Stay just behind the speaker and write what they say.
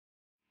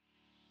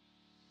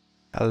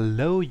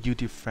Hello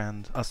YouTube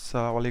friends,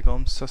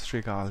 Assalamualaikum, Sat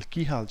Sri Akal,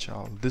 Ki Hal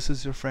Chal. This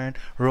is your friend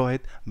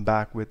Rohit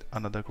back with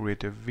another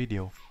creative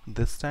video.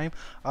 This time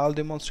I'll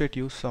demonstrate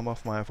you some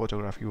of my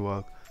photography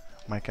work.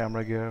 My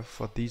camera gear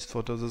for these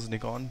photos is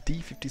Nikon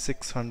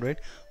D5600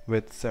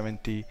 with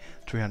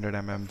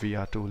 70-300mm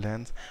VR2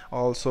 lens,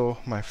 also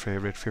my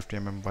favorite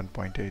 50mm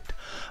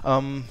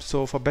 1.8.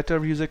 So for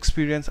better user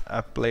experience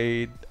I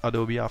played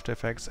Adobe After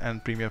Effects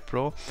and Premiere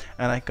Pro,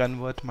 and I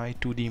convert my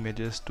 2D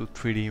images to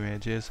 3D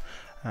images.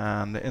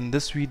 And in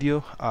this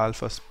video I'll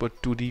first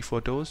put 2D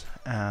photos,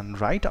 and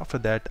right after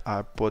that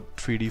I put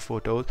 3D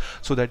photos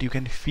so that you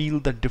can feel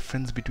the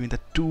difference between the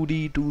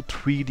 2D to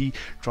 3D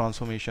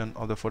transformation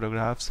of the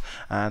photographs,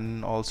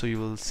 and also you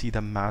will see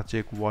the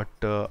magic what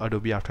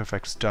Adobe After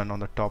Effects done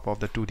on the top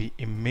of the 2D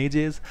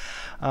images.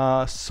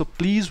 So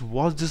please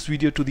watch this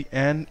video to the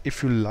end.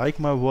 If you like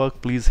my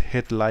work, please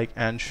hit like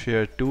and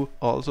share too.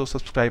 Also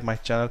subscribe my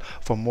channel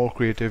for more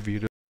creative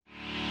videos.